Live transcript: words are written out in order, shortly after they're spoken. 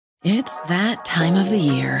It's that time of the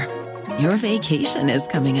year. Your vacation is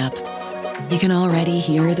coming up. You can already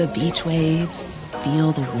hear the beach waves,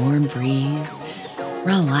 feel the warm breeze,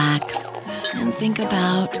 relax, and think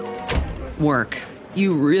about work.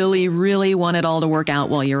 You really, really want it all to work out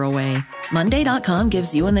while you're away. Monday.com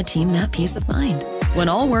gives you and the team that peace of mind. When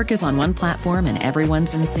all work is on one platform and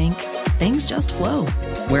everyone's in sync, things just flow.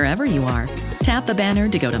 Wherever you are, tap the banner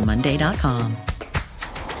to go to Monday.com.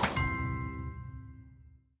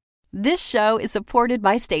 This show is supported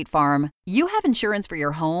by State Farm. You have insurance for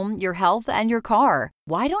your home, your health, and your car.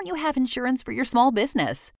 Why don't you have insurance for your small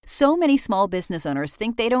business? So many small business owners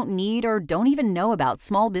think they don't need or don't even know about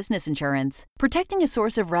small business insurance. Protecting a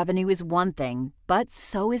source of revenue is one thing, but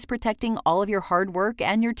so is protecting all of your hard work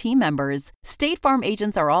and your team members. State Farm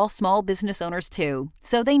agents are all small business owners too,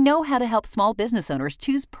 so they know how to help small business owners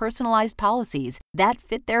choose personalized policies that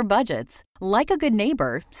fit their budgets. Like a good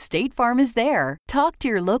neighbor, State Farm is there. Talk to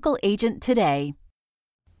your local agent today.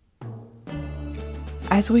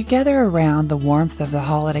 As we gather around the warmth of the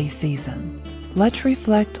holiday season, let's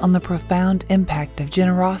reflect on the profound impact of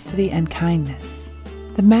generosity and kindness.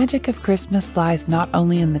 The magic of Christmas lies not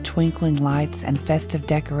only in the twinkling lights and festive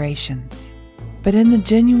decorations, but in the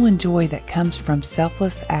genuine joy that comes from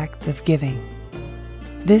selfless acts of giving.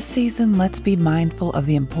 This season, let's be mindful of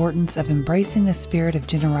the importance of embracing the spirit of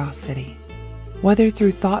generosity. Whether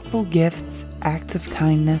through thoughtful gifts, acts of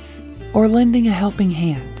kindness, or lending a helping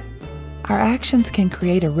hand, our actions can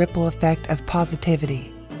create a ripple effect of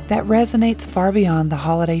positivity that resonates far beyond the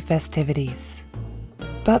holiday festivities.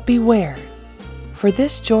 But beware, for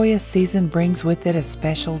this joyous season brings with it a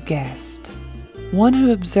special guest, one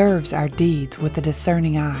who observes our deeds with a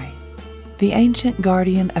discerning eye, the ancient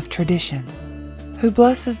guardian of tradition, who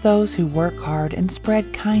blesses those who work hard and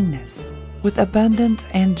spread kindness with abundance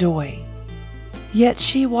and joy. Yet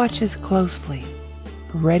she watches closely,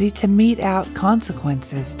 ready to mete out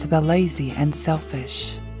consequences to the lazy and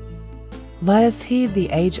selfish. Let us heed the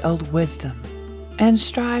age-old wisdom and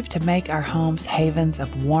strive to make our homes havens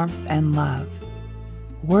of warmth and love.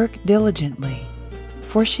 Work diligently,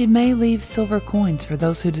 for she may leave silver coins for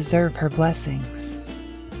those who deserve her blessings.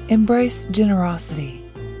 Embrace generosity,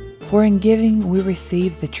 for in giving we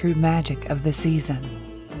receive the true magic of the season.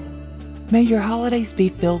 May your holidays be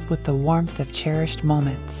filled with the warmth of cherished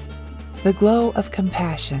moments, the glow of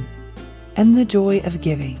compassion, and the joy of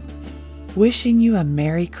giving. Wishing you a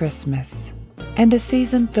Merry Christmas and a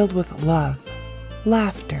season filled with love,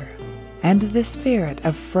 laughter, and the spirit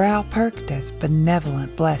of Frau Perchta's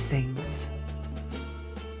benevolent blessings.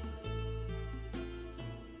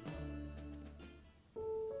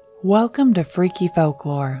 Welcome to Freaky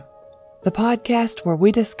Folklore, the podcast where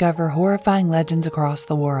we discover horrifying legends across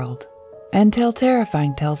the world and tell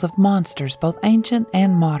terrifying tales of monsters both ancient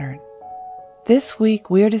and modern. This week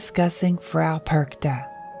we are discussing Frau Perchta.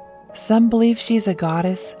 Some believe she's a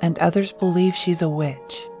goddess and others believe she's a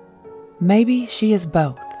witch. Maybe she is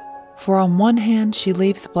both, for on one hand she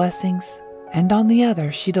leaves blessings and on the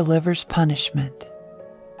other she delivers punishment.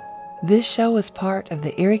 This show is part of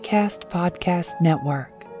the EerieCast podcast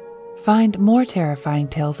network. Find more terrifying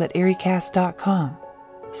tales at EerieCast.com,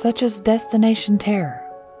 such as Destination Terror.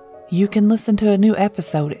 You can listen to a new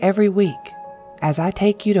episode every week, as I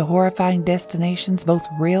take you to horrifying destinations both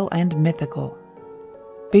real and mythical.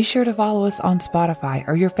 Be sure to follow us on Spotify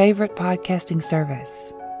or your favorite podcasting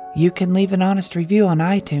service. You can leave an honest review on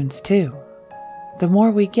iTunes too. The more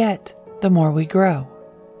we get, the more we grow,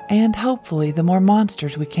 and hopefully the more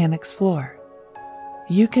monsters we can explore.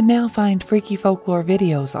 You can now find Freaky Folklore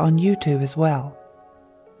videos on YouTube as well.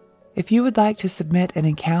 If you would like to submit an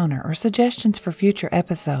encounter or suggestions for future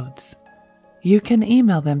episodes, you can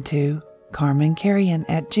email them to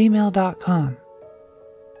carman@gmail.com.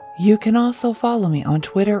 You can also follow me on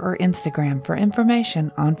Twitter or Instagram for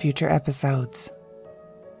information on future episodes.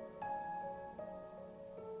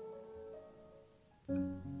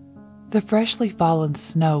 The freshly fallen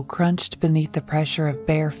snow crunched beneath the pressure of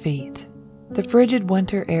bare feet, the frigid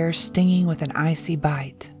winter air stinging with an icy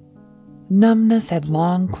bite. Numbness had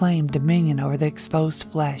long claimed dominion over the exposed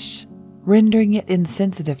flesh, rendering it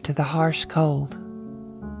insensitive to the harsh cold.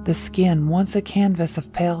 The skin, once a canvas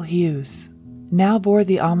of pale hues, now bore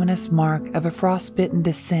the ominous mark of a frostbitten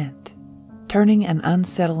descent, turning an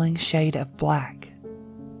unsettling shade of black.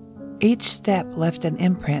 Each step left an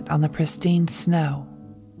imprint on the pristine snow,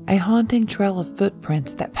 a haunting trail of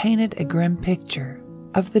footprints that painted a grim picture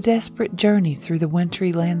of the desperate journey through the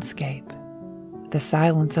wintry landscape. The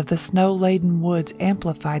silence of the snow-laden woods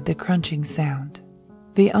amplified the crunching sound,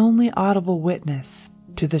 the only audible witness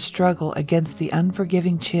to the struggle against the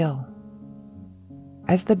unforgiving chill.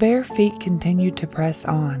 As the bare feet continued to press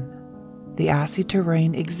on, the icy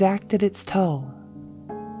terrain exacted its toll.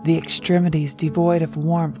 The extremities, devoid of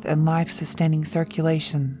warmth and life-sustaining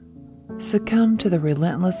circulation, succumbed to the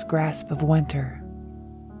relentless grasp of winter.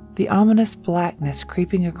 The ominous blackness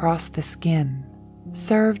creeping across the skin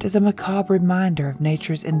served as a macabre reminder of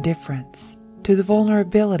nature's indifference to the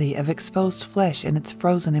vulnerability of exposed flesh in its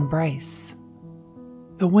frozen embrace.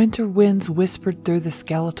 The winter winds whispered through the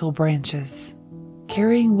skeletal branches,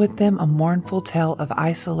 carrying with them a mournful tale of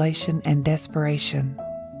isolation and desperation.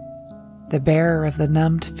 The bearer of the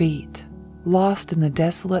numbed feet, lost in the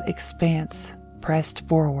desolate expanse, pressed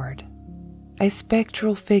forward, a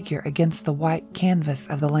spectral figure against the white canvas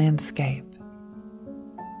of the landscape.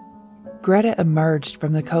 Greta emerged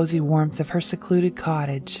from the cozy warmth of her secluded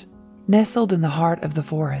cottage, nestled in the heart of the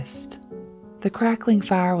forest. The crackling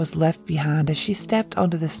fire was left behind as she stepped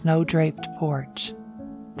onto the snow-draped porch,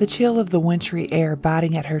 the chill of the wintry air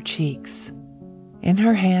biting at her cheeks. In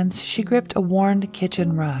her hands, she gripped a worn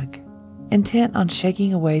kitchen rug, intent on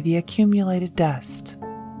shaking away the accumulated dust.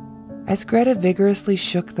 As Greta vigorously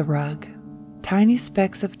shook the rug, tiny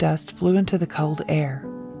specks of dust flew into the cold air,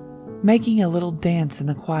 making a little dance in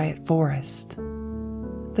the quiet forest.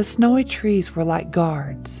 The snowy trees were like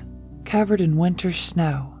guards, covered in winter's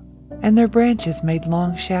snow, and their branches made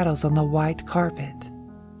long shadows on the white carpet.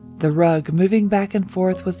 The rug moving back and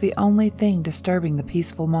forth was the only thing disturbing the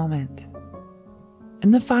peaceful moment.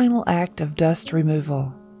 In the final act of dust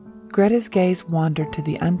removal, Greta's gaze wandered to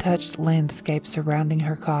the untouched landscape surrounding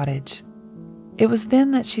her cottage. It was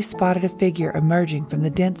then that she spotted a figure emerging from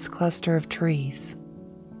the dense cluster of trees.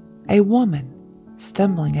 A woman,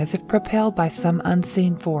 stumbling as if propelled by some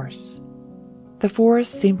unseen force. The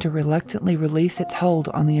forest seemed to reluctantly release its hold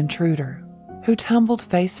on the intruder, who tumbled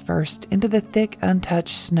face first into the thick,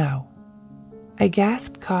 untouched snow. A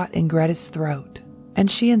gasp caught in Greta's throat,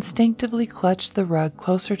 and she instinctively clutched the rug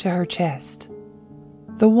closer to her chest.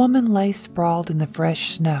 The woman lay sprawled in the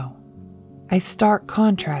fresh snow, a stark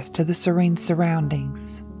contrast to the serene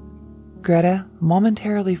surroundings. Greta,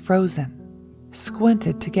 momentarily frozen,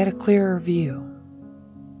 squinted to get a clearer view.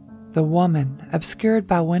 The woman, obscured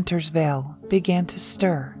by winter's veil, began to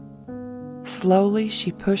stir. Slowly,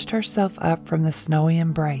 she pushed herself up from the snowy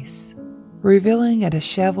embrace, revealing a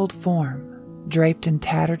disheveled form, draped in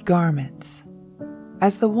tattered garments.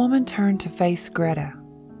 As the woman turned to face Greta,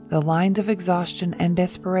 the lines of exhaustion and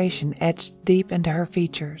desperation etched deep into her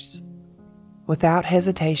features. Without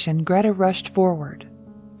hesitation, Greta rushed forward,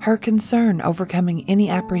 her concern overcoming any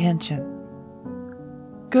apprehension.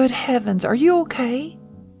 "Good heavens, are you okay?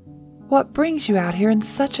 What brings you out here in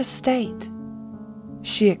such a state?"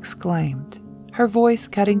 she exclaimed, her voice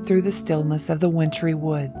cutting through the stillness of the wintry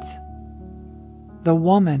woods. The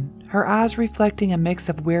woman, her eyes reflecting a mix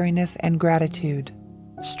of weariness and gratitude,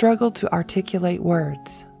 struggled to articulate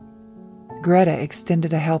words. Greta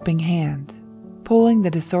extended a helping hand, pulling the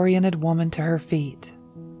disoriented woman to her feet.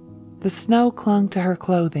 The snow clung to her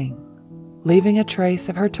clothing, leaving a trace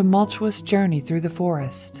of her tumultuous journey through the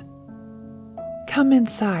forest. "Come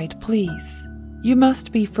inside, please. You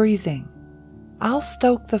must be freezing. I'll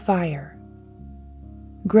stoke the fire."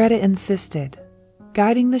 Greta insisted,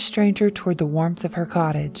 guiding the stranger toward the warmth of her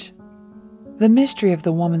cottage. The mystery of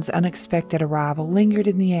the woman's unexpected arrival lingered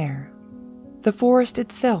in the air, the forest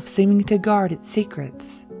itself seeming to guard its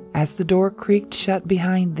secrets as the door creaked shut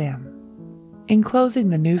behind them, enclosing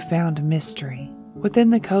the newfound mystery within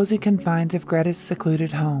the cozy confines of Greta's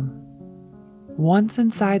secluded home. Once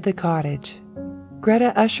inside the cottage,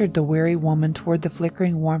 Greta ushered the weary woman toward the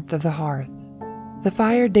flickering warmth of the hearth. The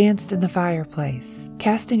fire danced in the fireplace,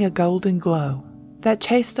 casting a golden glow that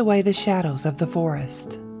chased away the shadows of the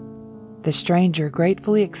forest. The stranger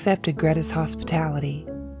gratefully accepted Greta's hospitality,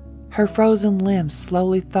 her frozen limbs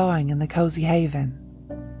slowly thawing in the cozy haven.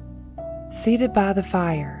 Seated by the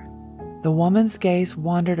fire, the woman's gaze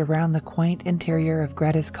wandered around the quaint interior of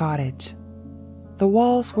Greta's cottage. The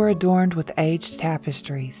walls were adorned with aged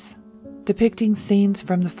tapestries, depicting scenes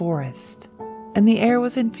from the forest, and the air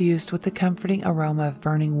was infused with the comforting aroma of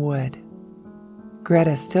burning wood.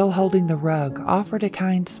 Greta, still holding the rug, offered a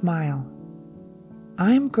kind smile.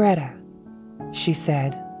 "I'm Greta," she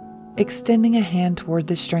said, extending a hand toward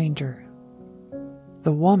the stranger.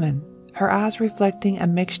 The woman, her eyes reflecting a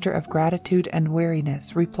mixture of gratitude and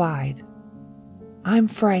weariness, replied, "I'm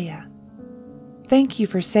Freya. Thank you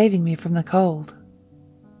for saving me from the cold."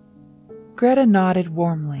 Greta nodded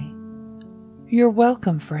warmly. "You're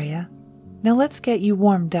welcome, Freya. Now let's get you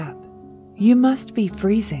warmed up. You must be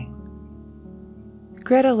freezing."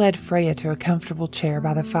 Greta led Freya to a comfortable chair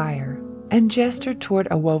by the fire and gestured toward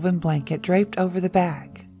a woven blanket draped over the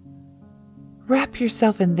back. Wrap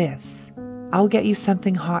yourself in this. I'll get you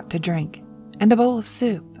something hot to drink and a bowl of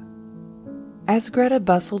soup." As Greta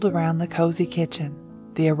bustled around the cozy kitchen,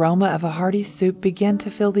 the aroma of a hearty soup began to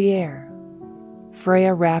fill the air.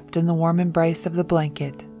 Freya, wrapped in the warm embrace of the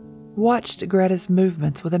blanket, watched Greta's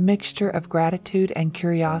movements with a mixture of gratitude and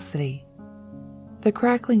curiosity. The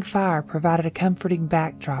crackling fire provided a comforting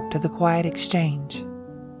backdrop to the quiet exchange.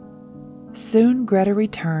 Soon Greta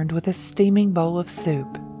returned with a steaming bowl of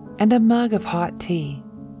soup and a mug of hot tea.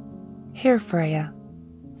 "Here, Freya.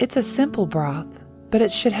 It's a simple broth, but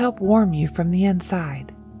it should help warm you from the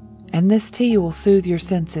inside, and this tea will soothe your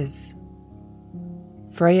senses."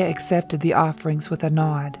 Freya accepted the offerings with a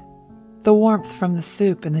nod, the warmth from the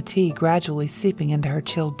soup and the tea gradually seeping into her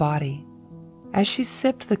chilled body. As she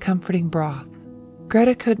sipped the comforting broth,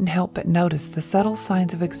 Greta couldn't help but notice the subtle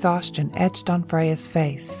signs of exhaustion etched on Freya's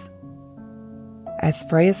face. As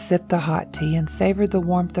Freya sipped the hot tea and savored the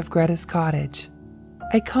warmth of Greta's cottage,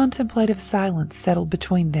 a contemplative silence settled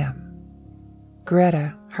between them.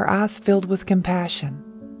 Greta, her eyes filled with compassion,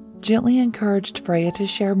 gently encouraged Freya to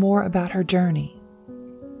share more about her journey.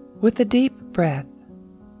 With a deep breath,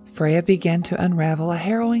 Freya began to unravel a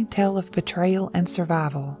harrowing tale of betrayal and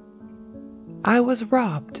survival. "I was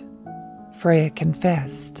robbed," Freya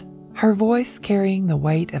confessed, her voice carrying the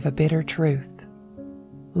weight of a bitter truth.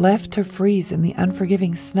 "Left to freeze in the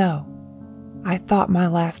unforgiving snow, I thought my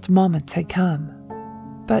last moments had come,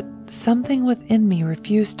 but something within me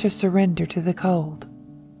refused to surrender to the cold.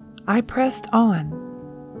 I pressed on."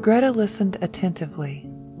 Greta listened attentively,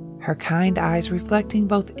 her kind eyes reflecting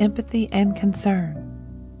both empathy and concern.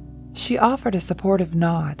 She offered a supportive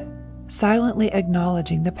nod, silently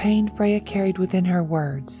acknowledging the pain Freya carried within her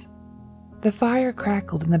words. The fire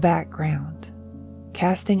crackled in the background,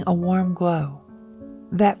 casting a warm glow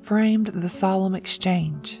that framed the solemn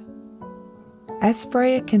exchange. As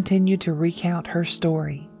Freya continued to recount her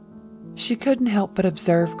story, she couldn't help but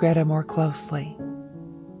observe Greta more closely.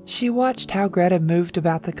 She watched how Greta moved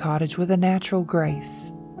about the cottage with a natural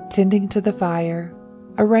grace, tending to the fire,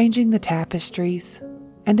 arranging the tapestries,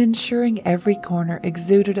 and ensuring every corner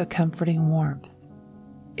exuded a comforting warmth.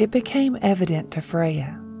 It became evident to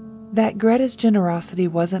Freya that Greta's generosity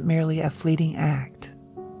wasn't merely a fleeting act,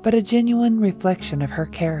 but a genuine reflection of her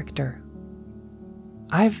character.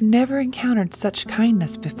 "I've never encountered such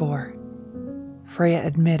kindness before," Freya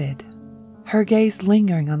admitted, her gaze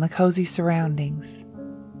lingering on the cozy surroundings.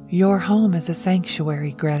 "Your home is a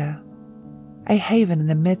sanctuary, Greta, a haven in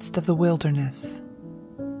the midst of the wilderness."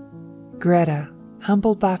 Greta,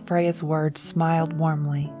 humbled by Freya's words, smiled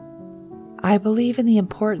warmly. "I believe in the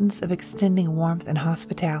importance of extending warmth and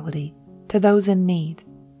hospitality to those in need.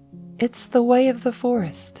 It's the way of the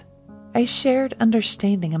forest, a shared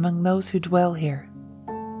understanding among those who dwell here.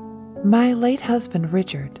 My late husband,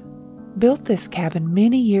 Richard, built this cabin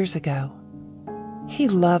many years ago. He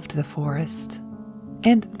loved the forest,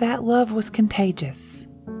 and that love was contagious.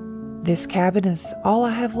 This cabin is all I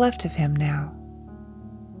have left of him now."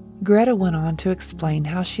 Greta went on to explain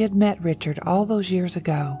how she had met Richard all those years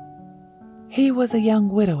ago. He was a young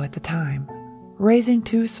widow at the time, raising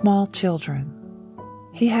 2 small children.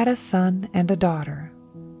 He had a son and a daughter.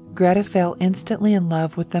 Greta fell instantly in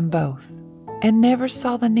love with them both, and never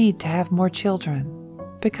saw the need to have more children,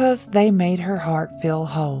 because they made her heart feel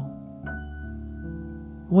whole.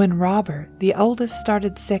 When Robert, the oldest,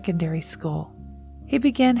 started secondary school, he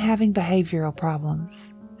began having behavioral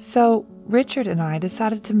problems, so Richard and I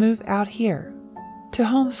decided to move out here to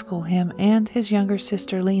homeschool him and his younger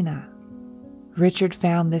sister Lena. Richard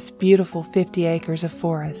found this beautiful 50 acres of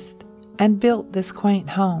forest and built this quaint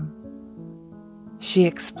home," she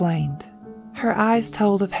explained. Her eyes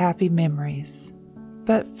told of happy memories,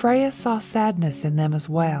 but Freya saw sadness in them as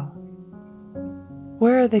well.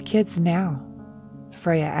 "Where are the kids now?"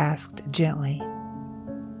 Freya asked gently.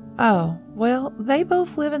 "Oh, well, they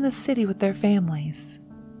both live in the city with their families.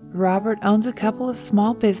 Robert owns a couple of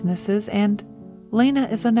small businesses and Lena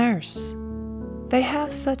is a nurse. They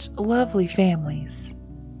have such lovely families.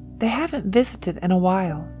 They haven't visited in a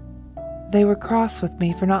while. They were cross with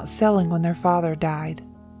me for not selling when their father died.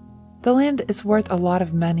 The land is worth a lot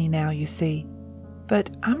of money now, you see, but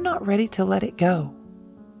I'm not ready to let it go."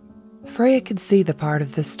 Freya could see the part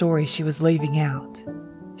of the story she was leaving out.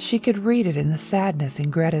 She could read it in the sadness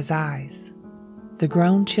in Greta's eyes. The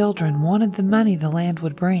grown children wanted the money the land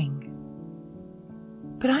would bring.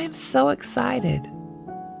 "But I am so excited,"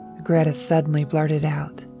 Greta suddenly blurted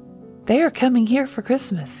out. "They are coming here for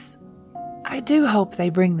Christmas. I do hope they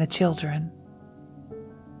bring the children."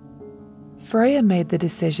 Freya made the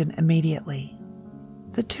decision immediately.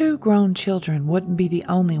 The 2 grown children wouldn't be the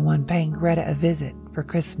only one paying Greta a visit for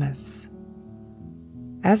Christmas.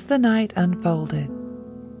 As the night unfolded,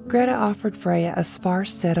 Greta offered Freya a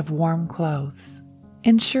sparse set of warm clothes,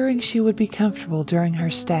 ensuring she would be comfortable during her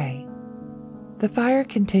stay. The fire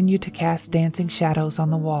continued to cast dancing shadows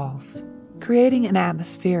on the walls, creating an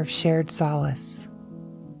atmosphere of shared solace.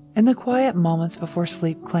 In the quiet moments before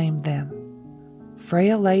sleep claimed them,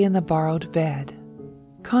 Freya lay in the borrowed bed,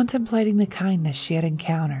 contemplating the kindness she had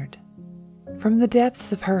encountered. From the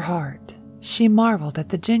depths of her heart, she marveled at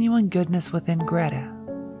the genuine goodness within Greta,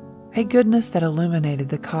 a goodness that illuminated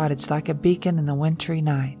the cottage like a beacon in the wintry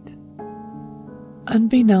night.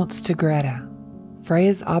 Unbeknownst to Greta,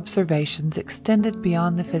 Freya's observations extended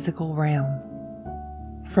beyond the physical realm.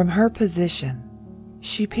 From her position,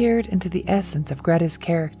 she peered into the essence of Greta's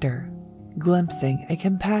character, glimpsing a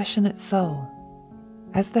compassionate soul.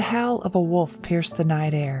 As the howl of a wolf pierced the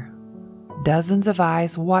night air, dozens of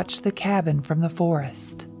eyes watched the cabin from the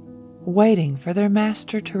forest, waiting for their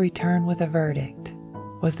master to return with a verdict.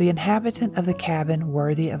 Was the inhabitant of the cabin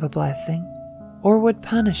worthy of a blessing, or would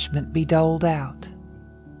punishment be doled out?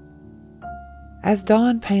 As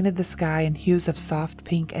dawn painted the sky in hues of soft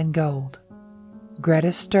pink and gold,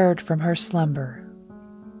 Greta stirred from her slumber.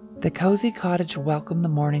 The cozy cottage welcomed the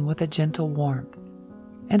morning with a gentle warmth,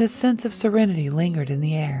 and a sense of serenity lingered in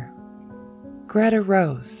the air. Greta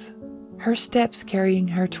rose, her steps carrying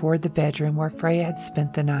her toward the bedroom where Freya had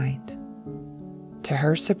spent the night. To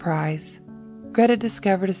her surprise, Greta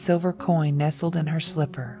discovered a silver coin nestled in her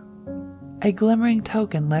slipper, a glimmering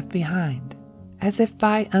token left behind, as if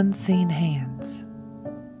by unseen hands.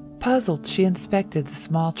 Puzzled, she inspected the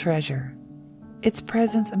small treasure, its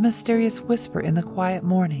presence a mysterious whisper in the quiet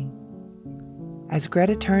morning. As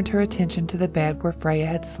Greta turned her attention to the bed where Freya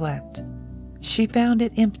had slept, she found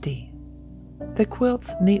it empty, the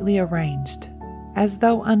quilts neatly arranged, as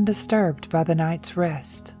though undisturbed by the night's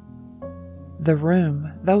rest. The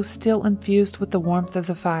room, though still infused with the warmth of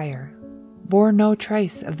the fire, bore no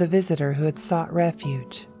trace of the visitor who had sought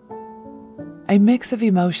refuge. A mix of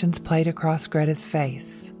emotions played across Greta's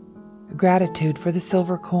face, gratitude for the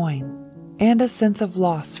silver coin, and a sense of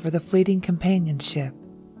loss for the fleeting companionship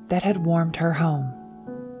that had warmed her home.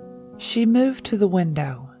 She moved to the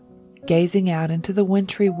window, gazing out into the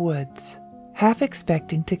wintry woods, half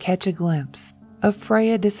expecting to catch a glimpse of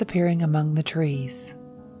Freya disappearing among the trees.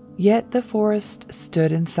 Yet the forest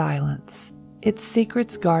stood in silence, its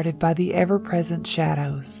secrets guarded by the ever-present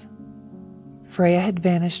shadows. Freya had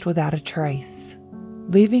vanished without a trace,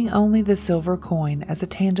 leaving only the silver coin as a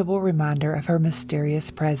tangible reminder of her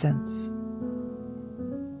mysterious presence.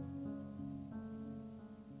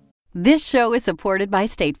 This show is supported by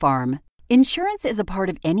State Farm. Insurance is a part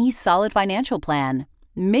of any solid financial plan.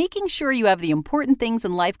 Making sure you have the important things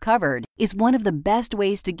in life covered is one of the best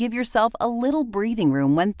ways to give yourself a little breathing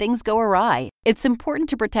room when things go awry. It's important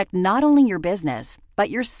to protect not only your business, but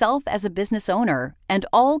yourself as a business owner and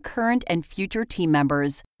all current and future team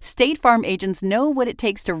members. State Farm agents know what it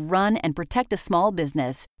takes to run and protect a small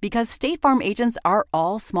business because State Farm agents are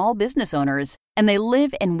all small business owners and they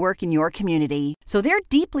live and work in your community. So they're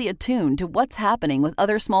deeply attuned to what's happening with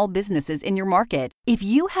other small businesses in your market. If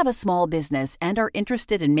you have a small business and are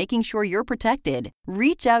interested in making sure you're protected,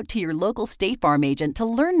 reach out to your local State Farm agent to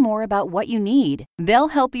learn more about what you need. They'll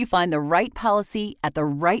help you find the right policy at the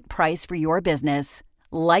right price for your business.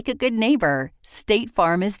 Like a good neighbor, State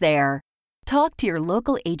Farm is there. Talk to your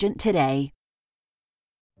local agent today.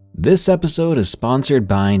 This episode is sponsored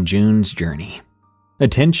by June's Journey.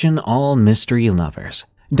 Attention all mystery lovers.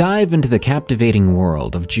 Dive into the captivating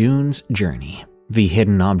world of June's Journey, the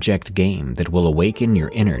hidden object game that will awaken your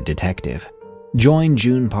inner detective. Join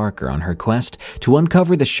June Parker on her quest to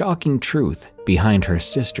uncover the shocking truth behind her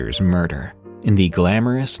sister's murder in the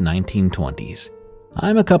glamorous 1920s.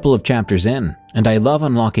 I'm a couple of chapters in, and I love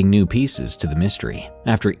unlocking new pieces to the mystery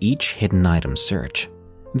after each hidden item search.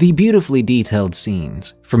 The beautifully detailed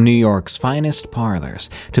scenes, from New York's finest parlors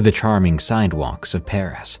to the charming sidewalks of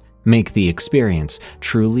Paris, make the experience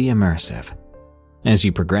truly immersive. As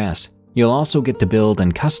you progress, you'll also get to build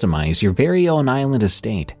and customize your very own island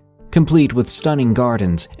estate, complete with stunning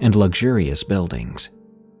gardens and luxurious buildings.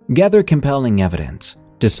 Gather compelling evidence,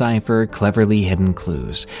 decipher cleverly hidden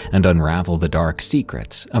clues, and unravel the dark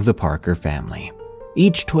secrets of the Parker family.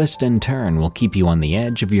 Each twist and turn will keep you on the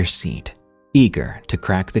edge of your seat, eager to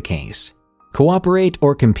crack the case. Cooperate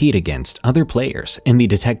or compete against other players in the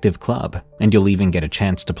Detective Club, and you'll even get a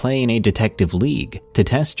chance to play in a detective league to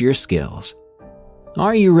test your skills.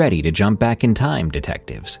 Are you ready to jump back in time,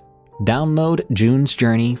 detectives? Download June's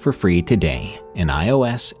Journey for free today in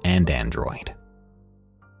iOS and Android.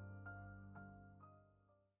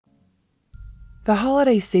 The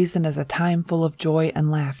holiday season is a time full of joy and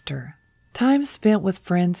laughter, time spent with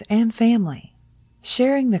friends and family,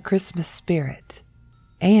 sharing the Christmas spirit,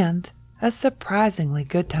 and a surprisingly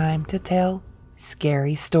good time to tell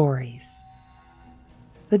scary stories.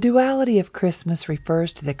 The duality of Christmas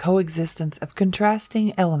refers to the coexistence of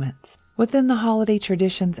contrasting elements within the holiday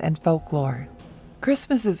traditions and folklore.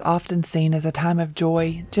 Christmas is often seen as a time of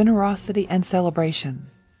joy, generosity, and celebration,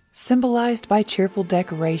 symbolized by cheerful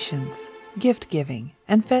decorations, gift-giving,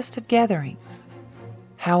 and festive gatherings.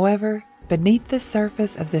 However, beneath the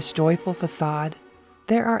surface of this joyful facade,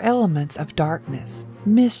 there are elements of darkness,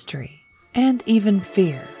 mystery, and even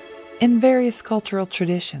fear in various cultural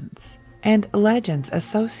traditions and legends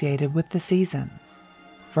associated with the season.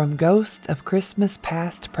 From ghosts of Christmas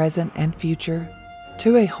past, present, and future,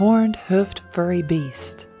 to a horned, hoofed, furry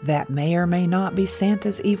beast that may or may not be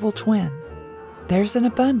Santa's evil twin, there's an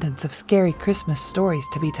abundance of scary Christmas stories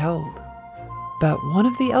to be told. But one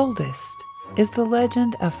of the oldest is the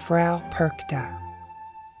legend of Frau Perchta.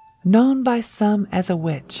 Known by some as a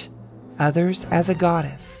witch, others as a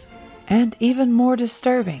goddess, and even more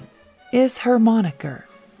disturbing is her moniker,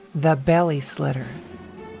 the Belly Slitter.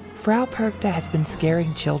 Frau Perchta has been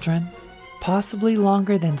scaring children, possibly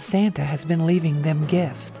longer than Santa has been leaving them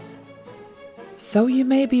gifts. So you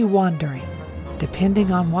may be wondering,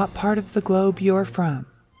 depending on what part of the globe you're from,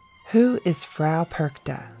 who is Frau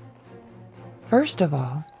Perchta? First of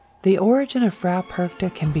all, the origin of Frau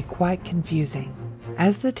Perchta can be quite confusing,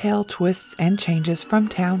 as the tale twists and changes from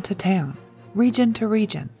town to town, region to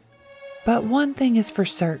region. But one thing is for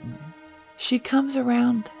certain, she comes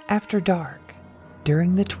around after dark,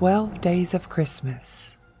 during the 12 days of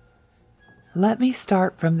Christmas. Let me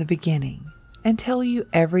start from the beginning and tell you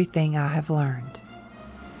everything I have learned.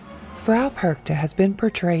 Frau Perchta has been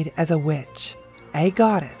portrayed as a witch, a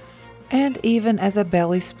goddess, and even as a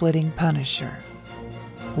belly-splitting punisher.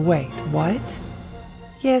 Wait, what?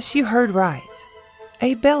 Yes, you heard right.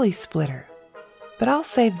 A belly splitter. But I'll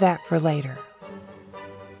save that for later.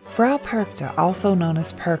 Frau Perchta, also known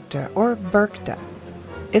as Perchta or Berchta,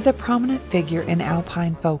 is a prominent figure in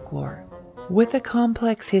Alpine folklore with a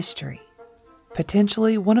complex history,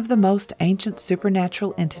 potentially one of the most ancient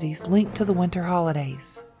supernatural entities linked to the winter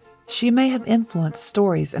holidays. She may have influenced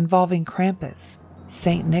stories involving Krampus,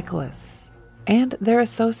 St. Nicholas, and their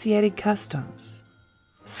associated customs.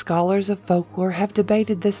 Scholars of folklore have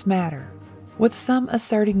debated this matter, with some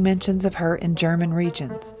asserting mentions of her in German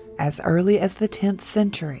regions as early as the 10th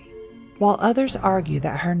century, while others argue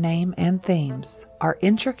that her name and themes are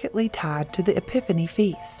intricately tied to the Epiphany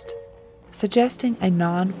feast, suggesting a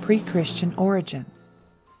non-pre-Christian origin.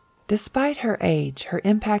 Despite her age, her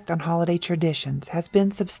impact on holiday traditions has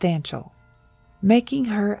been substantial, making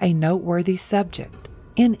her a noteworthy subject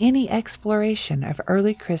in any exploration of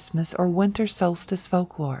early Christmas or winter solstice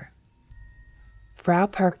folklore. Frau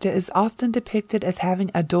Perchta is often depicted as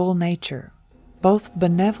having a dual nature, both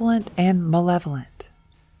benevolent and malevolent.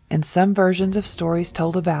 In some versions of stories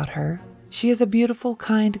told about her, she is a beautiful,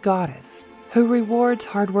 kind goddess who rewards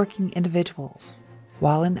hardworking individuals,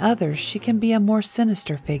 while in others she can be a more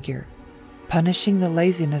sinister figure, punishing the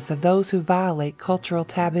laziness of those who violate cultural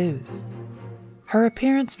taboos. Her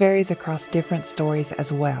appearance varies across different stories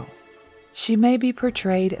as well. She may be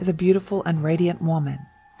portrayed as a beautiful and radiant woman,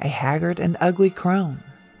 a haggard and ugly crone,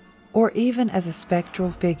 or even as a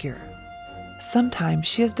spectral figure. Sometimes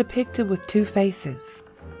she is depicted with two faces,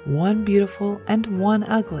 one beautiful and one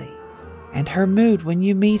ugly, and her mood when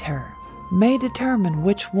you meet her may determine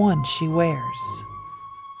which one she wears.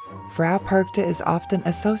 Frau Perchta is often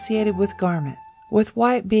associated with garment, with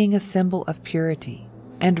white being a symbol of purity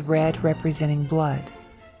and red representing blood.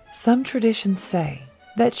 Some traditions say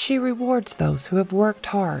that she rewards those who have worked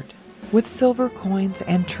hard with silver coins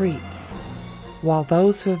and treats, while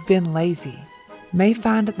those who have been lazy may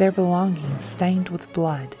find their belongings stained with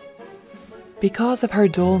blood. Because of her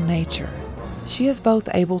dual nature, she is both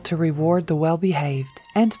able to reward the well-behaved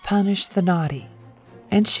and punish the naughty,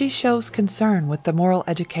 and she shows concern with the moral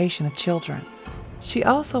education of children. She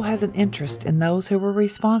also has an interest in those who were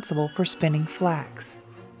responsible for spinning flax.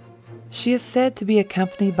 She is said to be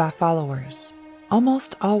accompanied by followers,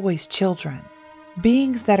 almost always children,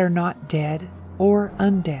 beings that are not dead or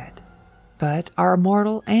undead, but are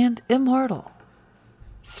mortal and immortal.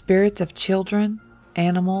 Spirits of children,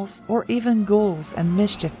 animals, or even ghouls and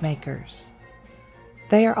mischief makers.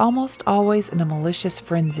 They are almost always in a malicious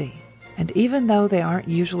frenzy, and even though they aren't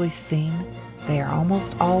usually seen, they are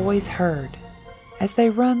almost always heard as they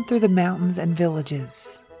run through the mountains and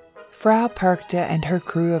villages. Frau Perchta and her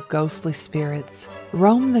crew of ghostly spirits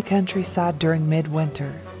roam the countryside during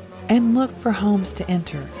midwinter and look for homes to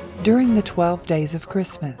enter during the 12 days of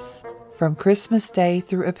Christmas, from Christmas Day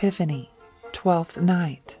through Epiphany, 12th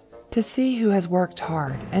night, to see who has worked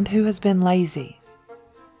hard and who has been lazy.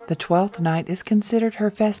 The 12th night is considered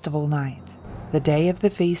her festival night, the day of the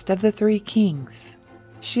Feast of the Three Kings.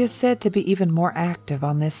 She is said to be even more active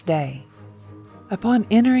on this day. Upon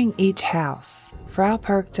entering each house, Frau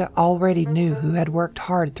Perchta already knew who had worked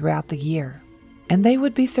hard throughout the year, and they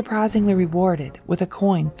would be surprisingly rewarded with a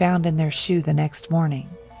coin found in their shoe the next morning.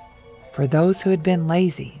 For those who had been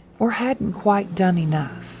lazy or hadn't quite done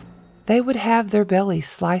enough, they would have their bellies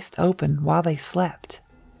sliced open while they slept.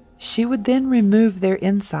 She would then remove their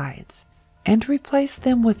insides and replace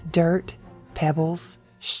them with dirt, pebbles,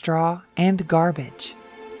 straw, and garbage.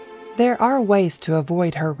 There are ways to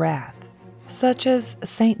avoid her wrath, such as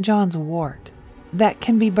St. John's wort, that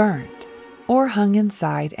can be burned or hung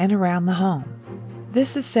inside and around the home.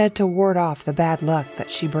 This is said to ward off the bad luck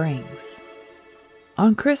that she brings.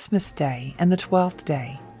 On Christmas Day and the 12th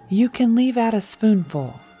day, you can leave out a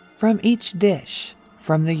spoonful from each dish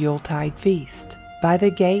from the Yuletide feast by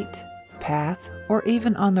the gate, path, or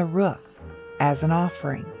even on the roof as an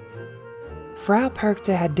offering. Frau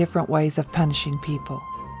Perchta had different ways of punishing people,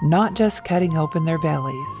 not just cutting open their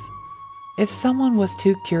bellies. If someone was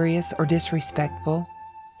too curious or disrespectful,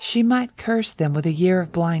 she might curse them with a year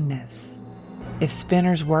of blindness. If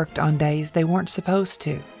spinners worked on days they weren't supposed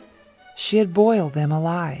to, she'd boil them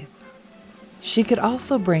alive. She could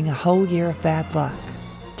also bring a whole year of bad luck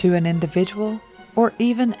to an individual or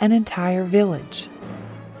even an entire village.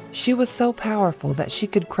 She was so powerful that she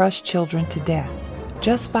could crush children to death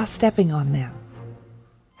just by stepping on them.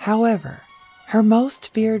 However, her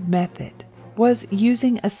most feared method was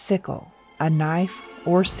using a sickle, a knife,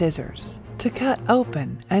 or scissors to cut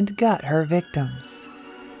open and gut her victims.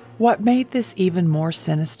 What made this even more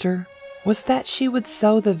sinister was that she would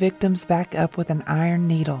sew the victims back up with an iron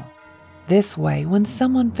needle. This way, when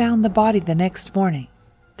someone found the body the next morning,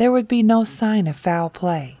 there would be no sign of foul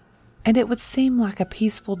play, and it would seem like a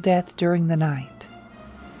peaceful death during the night.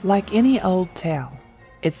 Like any old tale,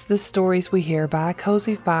 it's the stories we hear by a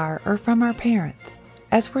cozy fire or from our parents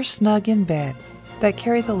as we're snug in bed that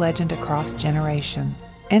carry the legend across generations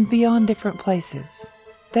and beyond different places.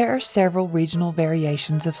 There are several regional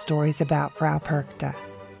variations of stories about Frau Perchta,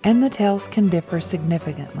 and the tales can differ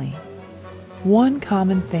significantly. One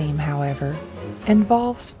common theme, however,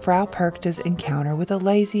 involves Frau Perchta's encounter with a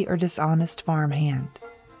lazy or dishonest farmhand.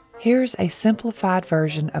 Here's a simplified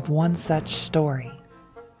version of one such story.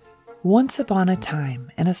 Once upon a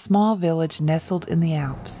time, in a small village nestled in the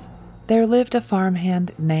Alps, there lived a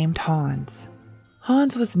farmhand named Hans.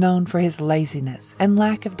 Hans was known for his laziness and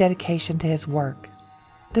lack of dedication to his work.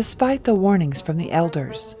 Despite the warnings from the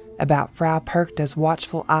elders about Frau Perchta's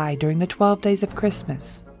watchful eye during the 12 days of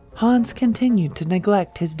Christmas, Hans continued to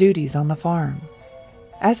neglect his duties on the farm.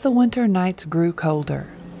 As the winter nights grew colder,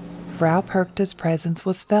 Frau Perchta's presence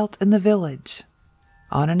was felt in the village.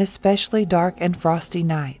 On an especially dark and frosty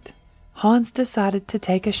night, Hans decided to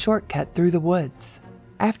take a shortcut through the woods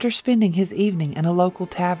after spending his evening in a local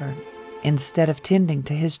tavern instead of tending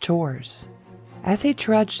to his chores. As he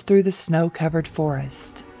trudged through the snow-covered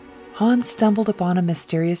forest, Hans stumbled upon a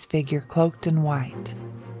mysterious figure cloaked in white.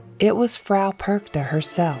 It was Frau Perchta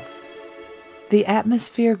herself. The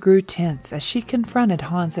atmosphere grew tense as she confronted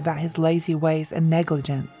Hans about his lazy ways and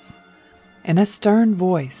negligence. In a stern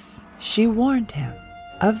voice, she warned him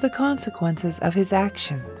of the consequences of his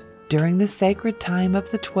actions during the sacred time of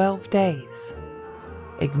the 12 days.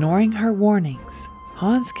 Ignoring her warnings,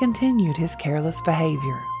 Hans continued his careless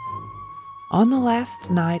behavior. On the last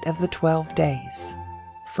night of the 12 days,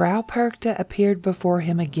 Frau Perchta appeared before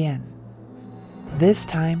him again. This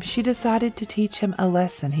time she decided to teach him a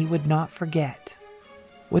lesson he would not forget.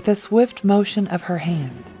 With a swift motion of her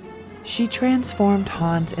hand, she transformed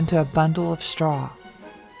Hans into a bundle of straw,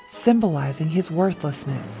 symbolizing his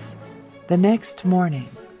worthlessness. The next morning,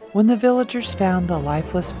 when the villagers found the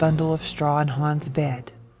lifeless bundle of straw in Hans'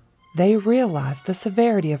 bed, they realized the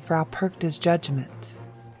severity of Frau Perchta's judgment.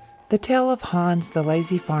 The tale of Hans the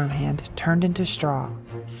lazy farmhand turned into straw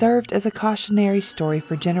served as a cautionary story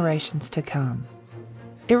for generations to come.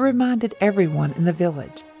 It reminded everyone in the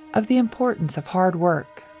village of the importance of hard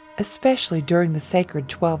work, especially during the sacred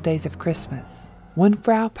 12 days of Christmas, when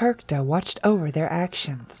Frau Perchta watched over their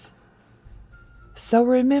actions. So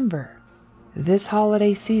remember, this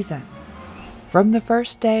holiday season, from the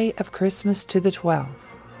first day of Christmas to the 12th,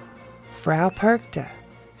 Frau Perchta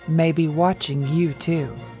may be watching you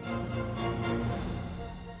too.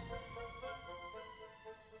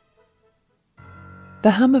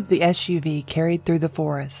 The hum of the SUV carried through the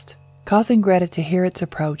forest, causing Greta to hear its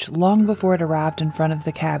approach long before it arrived in front of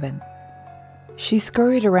the cabin. She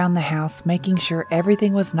scurried around the house, making sure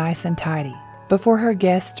everything was nice and tidy before her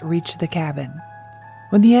guests reached the cabin.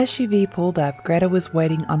 When the SUV pulled up, Greta was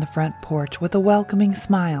waiting on the front porch with a welcoming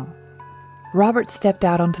smile. Robert stepped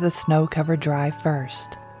out onto the snow-covered drive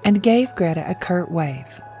first and gave Greta a curt wave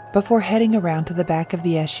before heading around to the back of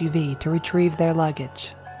the SUV to retrieve their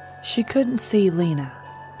luggage. She couldn't see Lena,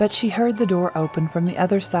 but she heard the door open from the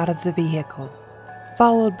other side of the vehicle,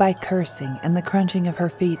 followed by cursing and the crunching of her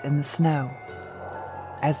feet in the snow.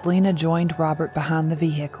 As Lena joined Robert behind the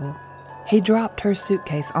vehicle, he dropped her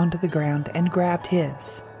suitcase onto the ground and grabbed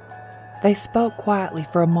his. They spoke quietly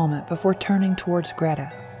for a moment before turning towards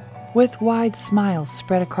Greta, with wide smiles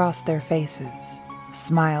spread across their faces,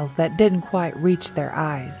 smiles that didn't quite reach their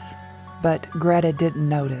eyes, but Greta didn't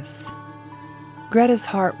notice. Greta's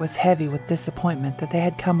heart was heavy with disappointment that they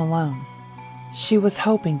had come alone. She was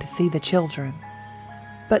hoping to see the children,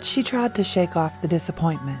 but she tried to shake off the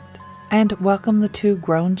disappointment and welcome the two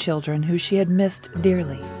grown children who she had missed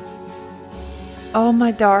dearly. "Oh,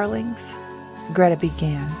 my darlings," Greta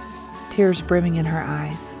began, tears brimming in her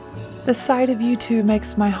eyes. "The sight of you two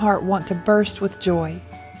makes my heart want to burst with joy."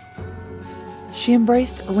 She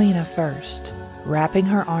embraced Lena first, wrapping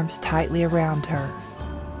her arms tightly around her.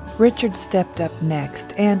 Richard stepped up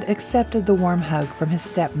next and accepted the warm hug from his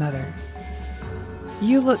stepmother.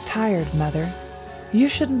 "You look tired, Mother. You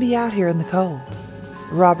shouldn't be out here in the cold."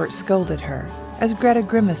 Robert scolded her as Greta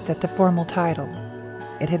grimaced at the formal title.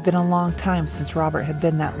 It had been a long time since Robert had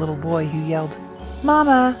been that little boy who yelled,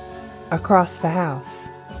 "Mama!" across the house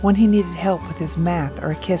when he needed help with his math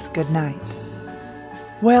or a kiss goodnight.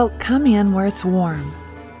 "Well, come in where it's warm,"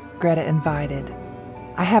 Greta invited.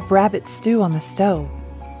 "I have rabbit stew on the stove.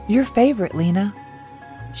 Your favorite, Lena,"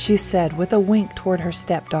 she said with a wink toward her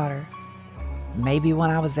stepdaughter. "Maybe when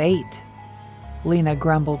I was 8, Lena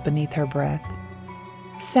grumbled beneath her breath.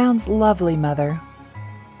 "Sounds lovely, Mother,"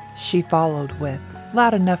 she followed with,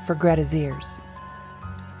 loud enough for Greta's ears.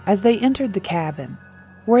 As they entered the cabin,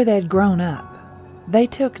 where they had grown up, they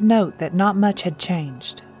took note that not much had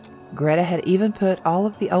changed. Greta had even put all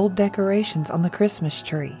of the old decorations on the Christmas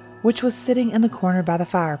tree, which was sitting in the corner by the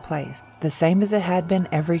fireplace, the same as it had been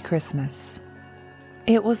every Christmas.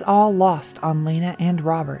 It was all lost on Lena and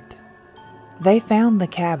Robert. They found the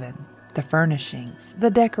cabin, the furnishings,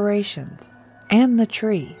 the decorations, and the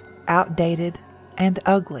tree outdated and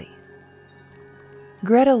ugly.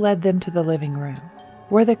 Greta led them to the living room,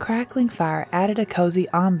 where the crackling fire added a cozy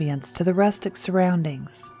ambience to the rustic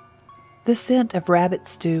surroundings. The scent of rabbit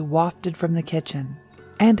stew wafted from the kitchen,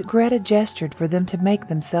 and Greta gestured for them to make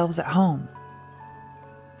themselves at home.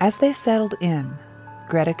 As they settled in,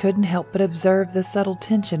 Greta couldn't help but observe the subtle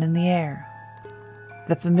tension in the air.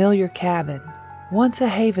 The familiar cabin, once a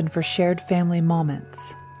haven for shared family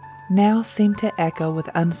moments, now seemed to echo with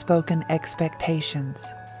unspoken expectations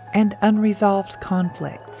and unresolved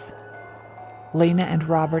conflicts. Lena and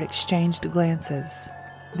Robert exchanged glances,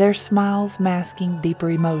 their smiles masking deeper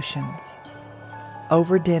emotions.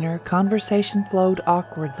 Over dinner, conversation flowed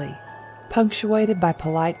awkwardly, punctuated by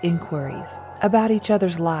polite inquiries about each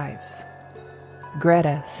other's lives.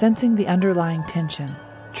 Greta, sensing the underlying tension,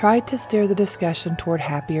 tried to steer the discussion toward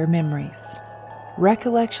happier memories,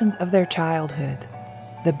 recollections of their childhood,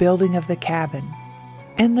 the building of the cabin,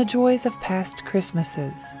 and the joys of past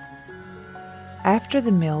Christmases. After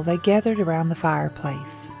the meal, they gathered around the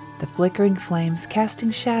fireplace, the flickering flames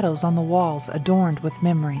casting shadows on the walls adorned with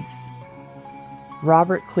memories.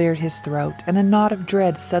 Robert cleared his throat, and a knot of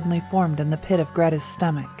dread suddenly formed in the pit of Greta's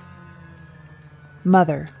stomach.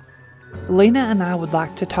 "Mother, Lena and I would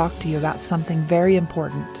like to talk to you about something very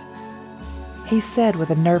important," he said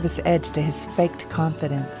with a nervous edge to his faked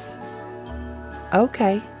confidence.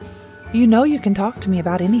 "Okay, you know you can talk to me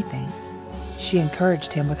about anything," she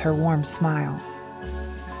encouraged him with her warm smile.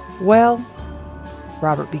 "Well,"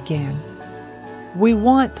 Robert began, we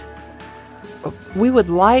would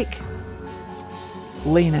like..."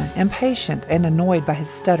 Lena, impatient and annoyed by his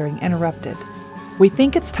stuttering, interrupted. "We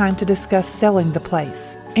think it's time to discuss selling the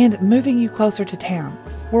place and moving you closer to town,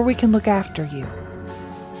 where we can look after you."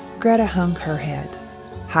 Greta hung her head,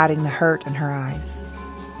 hiding the hurt in her eyes.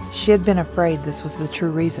 She had been afraid this was the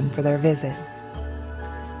true reason for their visit.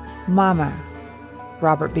 "Mama,"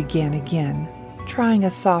 Robert began again, trying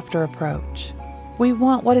a softer approach, "we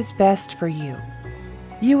want what is best for you.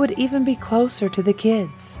 You would even be closer to the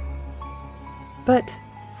kids." "But,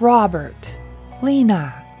 Robert,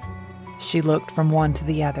 Lena," she looked from one to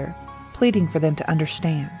the other, pleading for them to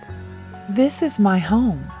understand. "This is my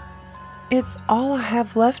home. It's all I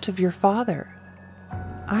have left of your father.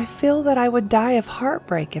 I feel that I would die of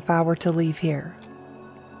heartbreak if I were to leave here."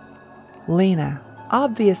 Lena,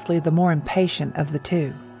 obviously the more impatient of the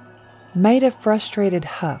two, made a frustrated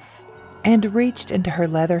huff and reached into her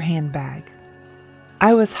leather handbag.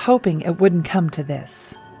 "I was hoping it wouldn't come to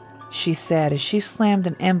this," she said as she slammed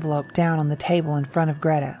an envelope down on the table in front of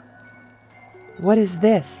Greta. "What is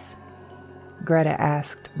this?" Greta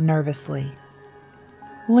asked nervously.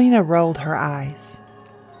 Lena rolled her eyes.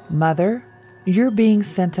 "Mother, you're being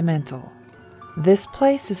sentimental. This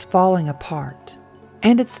place is falling apart,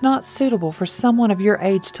 and it's not suitable for someone of your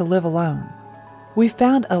age to live alone. We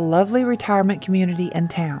found a lovely retirement community in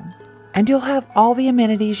town, and you'll have all the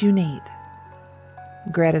amenities you need."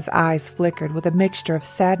 Greta's eyes flickered with a mixture of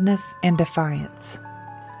sadness and defiance.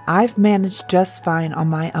 "I've managed just fine on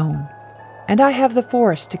my own, and I have the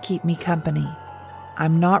forest to keep me company.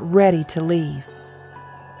 I'm not ready to leave."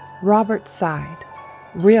 Robert sighed,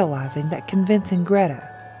 realizing that convincing Greta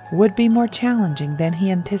would be more challenging than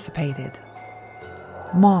he anticipated.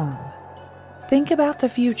 "Mom, think about the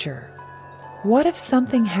future. What if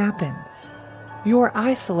something happens? You're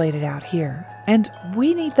isolated out here, and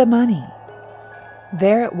we need the money."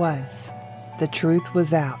 There it was. The truth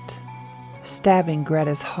was out, stabbing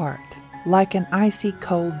Greta's heart like an icy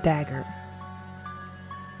cold dagger.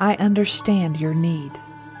 "I understand your need,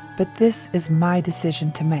 but this is my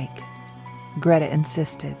decision to make," Greta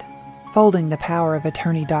insisted, folding the power of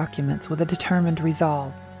attorney documents with a determined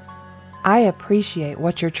resolve. "I appreciate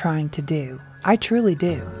what you're trying to do. I truly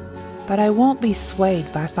do. But I won't be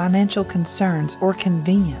swayed by financial concerns or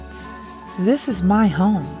convenience. This is my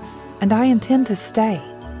home, and I intend to stay."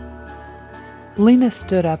 Lena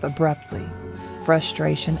stood up abruptly,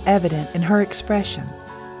 frustration evident in her expression.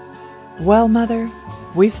 "Well, Mother,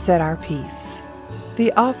 we've said our piece.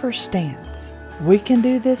 The offer stands. We can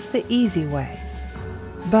do this the easy way.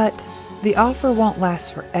 But the offer won't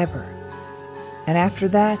last forever. And after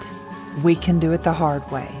that, we can do it the hard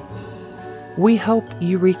way. We hope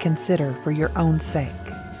you reconsider for your own sake."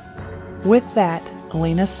 With that,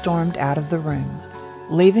 Lena stormed out of the room,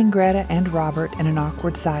 leaving Greta and Robert in an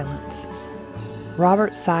awkward silence.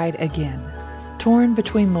 Robert sighed again, torn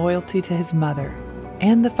between loyalty to his mother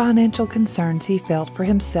and the financial concerns he felt for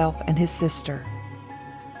himself and his sister.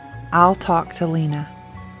 "I'll talk to Lena,"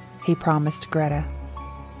 he promised Greta.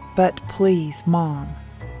 "But please, Mom,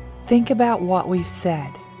 think about what we've said.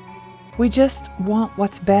 We just want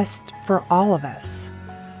what's best for all of us."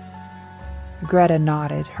 Greta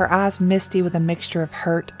nodded, her eyes misty with a mixture of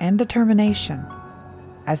hurt and determination.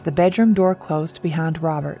 As the bedroom door closed behind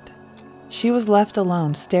Robert, she was left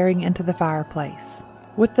alone staring into the fireplace,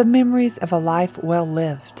 with the memories of a life well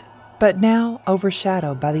lived, but now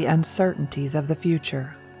overshadowed by the uncertainties of the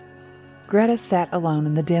future. Greta sat alone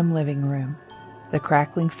in the dim living room, the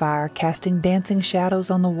crackling fire casting dancing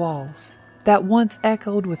shadows on the walls that once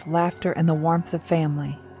echoed with laughter and the warmth of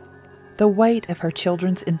family. The weight of her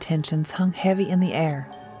children's intentions hung heavy in the air,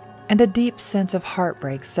 and a deep sense of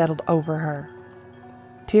heartbreak settled over her.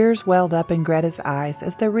 Tears welled up in Greta's eyes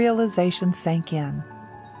as the realization sank in.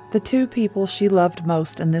 The two people she loved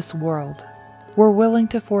most in this world were willing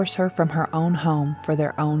to force her from her own home for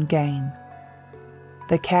their own gain.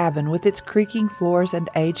 The cabin, with its creaking floors and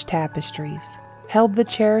aged tapestries, held the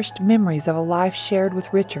cherished memories of a life shared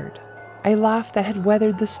with Richard, a life that had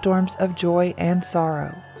weathered the storms of joy and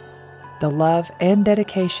sorrow. The love and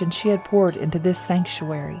dedication she had poured into this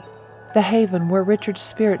sanctuary, the haven where Richard's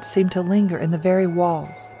spirit seemed to linger in the very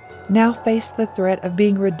walls, now faced the threat of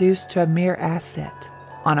being reduced to a mere asset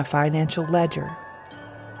on a financial ledger.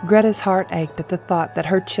 Greta's heart ached at the thought that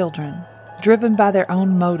her children, driven by their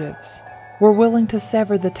own motives, were willing to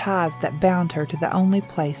sever the ties that bound her to the only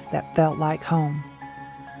place that felt like home.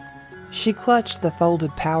 She clutched the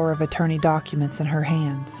folded power of attorney documents in her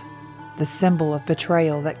hands, the symbol of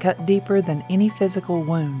betrayal that cut deeper than any physical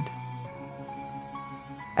wound.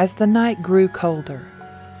 As the night grew colder,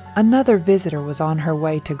 another visitor was on her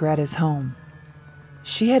way to Greta's home.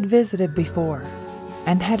 She had visited before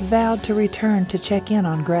and had vowed to return to check in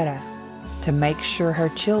on Greta, to make sure her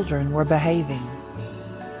children were behaving.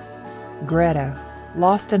 Greta,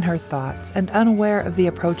 lost in her thoughts and unaware of the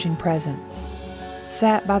approaching presence,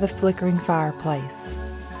 sat by the flickering fireplace.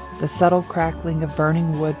 The subtle crackling of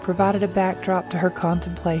burning wood provided a backdrop to her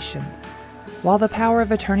contemplations, while the power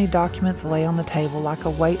of attorney documents lay on the table like a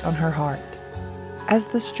weight on her heart. As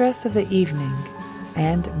the stress of the evening,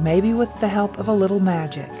 and maybe with the help of a little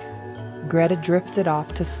magic, Greta drifted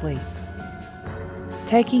off to sleep.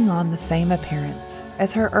 Taking on the same appearance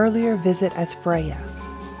as her earlier visit as Freya,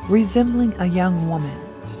 resembling a young woman,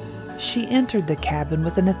 she entered the cabin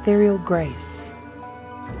with an ethereal grace.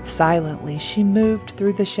 Silently, she moved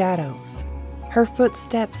through the shadows, her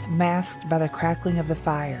footsteps masked by the crackling of the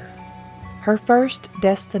fire. Her first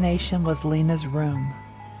destination was Lena's room.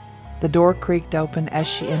 The door creaked open as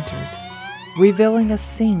she entered, revealing a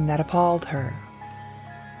scene that appalled her.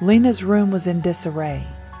 Lena's room was in disarray.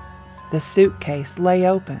 The suitcase lay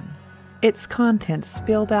open, its contents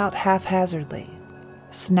spilled out haphazardly.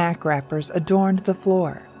 Snack wrappers adorned the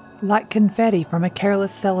floor, like confetti from a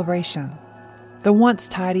careless celebration. The once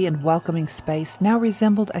tidy and welcoming space now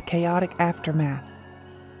resembled a chaotic aftermath.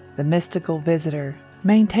 The mystical visitor,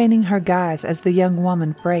 maintaining her guise as the young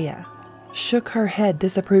woman Freya, shook her head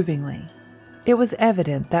disapprovingly. It was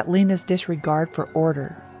evident that Lena's disregard for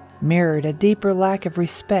order mirrored a deeper lack of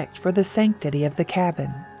respect for the sanctity of the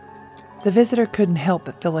cabin. The visitor couldn't help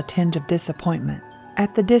but feel a tinge of disappointment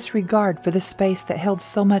at the disregard for the space that held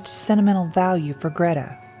so much sentimental value for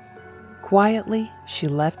Greta. Quietly, she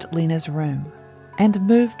left Lena's room and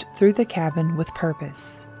moved through the cabin with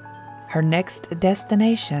purpose. Her next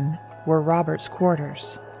destination were Robert's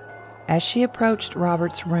quarters. As she approached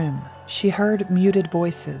Robert's room, she heard muted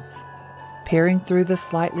voices. Peering through the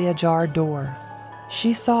slightly ajar door,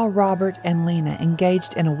 she saw Robert and Lena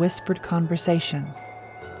engaged in a whispered conversation.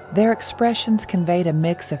 Their expressions conveyed a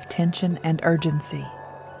mix of tension and urgency.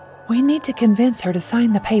 "We need to convince her to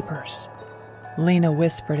sign the papers," Lena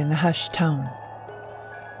whispered in a hushed tone.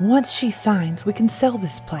 "Once she signs, we can sell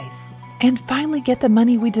this place and finally get the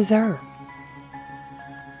money we deserve."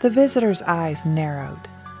 The visitor's eyes narrowed,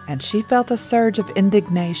 and she felt a surge of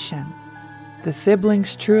indignation. The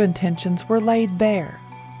siblings' true intentions were laid bare,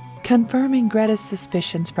 confirming Greta's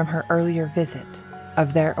suspicions from her earlier visit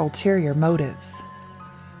of their ulterior motives.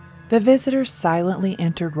 The visitor silently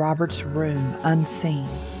entered Robert's room unseen.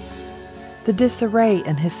 The disarray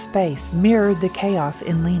in his space mirrored the chaos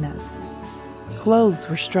in Lena's. Clothes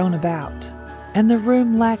were strewn about, and the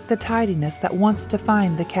room lacked the tidiness that once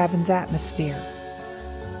defined the cabin's atmosphere.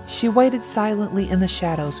 She waited silently in the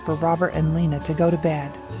shadows for Robert and Lena to go to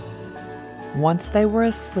bed. Once they were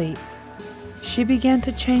asleep, she began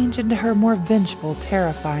to change into her more vengeful,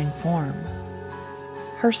 terrifying form.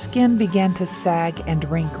 Her skin began to sag and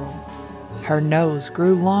wrinkle. Her nose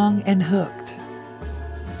grew long and hooked.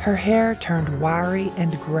 Her hair turned wiry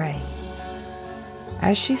and gray.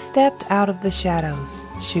 As she stepped out of the shadows,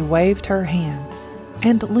 she waved her hand,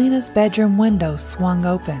 and Lena's bedroom window swung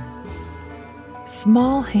open.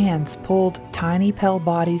 Small hands pulled tiny pale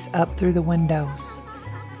bodies up through the windows.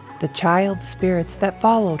 The child spirits that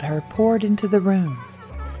followed her poured into the room.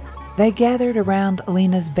 They gathered around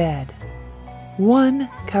Lena's bed. One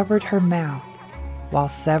covered her mouth, while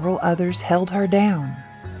several others held her down.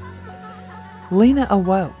 Lena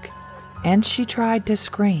awoke, and she tried to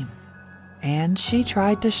scream, and she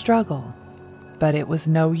tried to struggle, but it was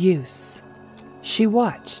no use. She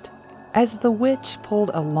watched as the witch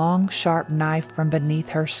pulled a long, sharp knife from beneath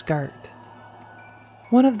her skirt.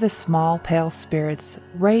 One of the small, pale spirits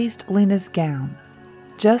raised Lena's gown,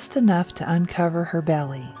 just enough to uncover her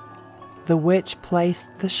belly. The witch placed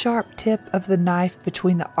the sharp tip of the knife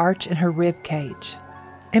between the arch in her rib cage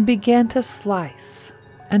and began to slice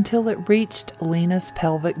until it reached Lena's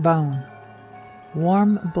pelvic bone.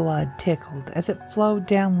 Warm blood tickled as it flowed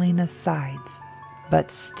down Lena's sides,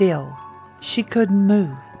 but still, she couldn't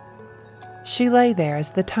move. She lay there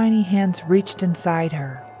as the tiny hands reached inside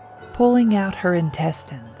her, pulling out her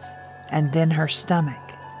intestines and then her stomach.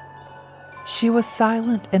 She was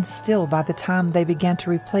silent and still by the time they began to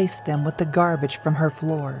replace them with the garbage from her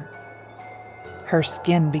floor. Her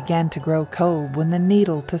skin began to grow cold when the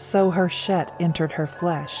needle to sew her shut entered her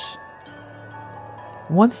flesh.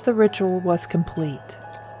 Once the ritual was complete,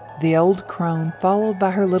 the old crone, followed by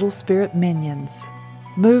her little spirit minions,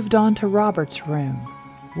 moved on to Robert's room,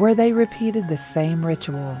 where they repeated the same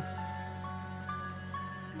ritual.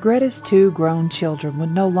 Greta's 2 grown children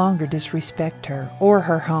would no longer disrespect her or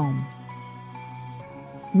her home.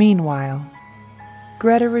 Meanwhile,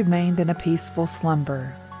 Greta remained in a peaceful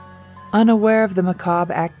slumber, unaware of the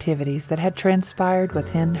macabre activities that had transpired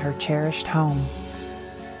within her cherished home.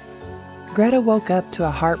 Greta woke up to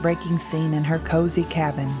a heartbreaking scene in her cozy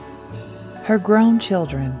cabin. Her grown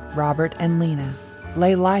children, Robert and Lena,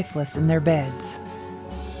 lay lifeless in their beds.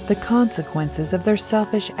 The consequences of their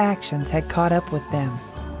selfish actions had caught up with them.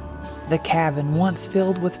 The cabin, once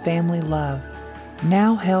filled with family love,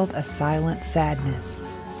 now held a silent sadness.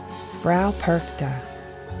 Frau Perchta,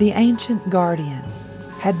 the ancient guardian,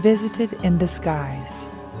 had visited in disguise.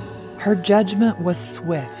 Her judgment was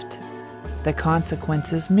swift. The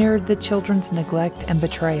consequences mirrored the children's neglect and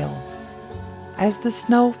betrayal. As the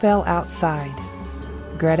snow fell outside,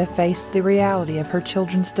 Greta faced the reality of her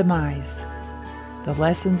children's demise. The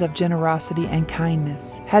lessons of generosity and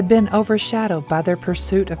kindness had been overshadowed by their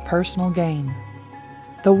pursuit of personal gain.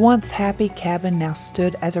 The once happy cabin now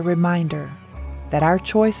stood as a reminder that our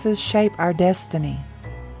choices shape our destiny,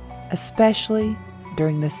 especially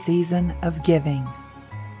during the season of giving.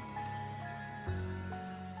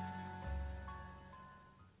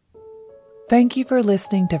 Thank you for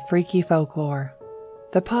listening to Freaky Folklore,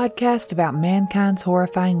 the podcast about mankind's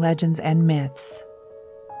horrifying legends and myths.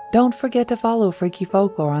 Don't forget to follow Freaky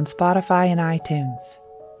Folklore on Spotify and iTunes.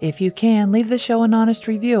 If you can, leave the show an honest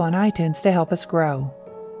review on iTunes to help us grow.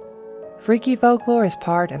 Freaky Folklore is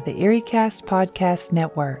part of the EerieCast Podcast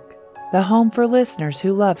Network, the home for listeners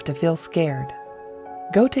who love to feel scared.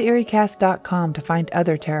 Go to EerieCast.com to find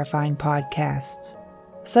other terrifying podcasts,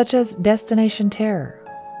 such as Destination Terror,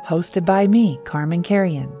 hosted by me, Carman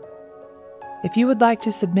Carrion. If you would like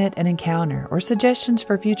to submit an encounter or suggestions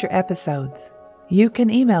for future episodes, you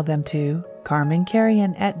can email them to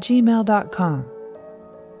carmancarrion@gmail.com.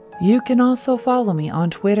 You can also follow me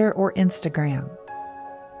on Twitter or Instagram.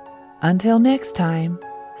 Until next time,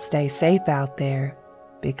 stay safe out there,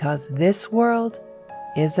 because this world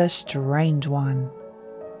is a strange one.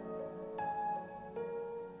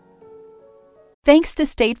 Thanks to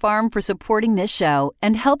State Farm for supporting this show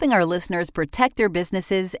and helping our listeners protect their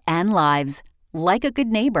businesses and lives. Like a good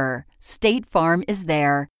neighbor, State Farm is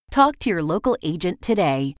there. Talk to your local agent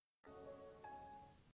today.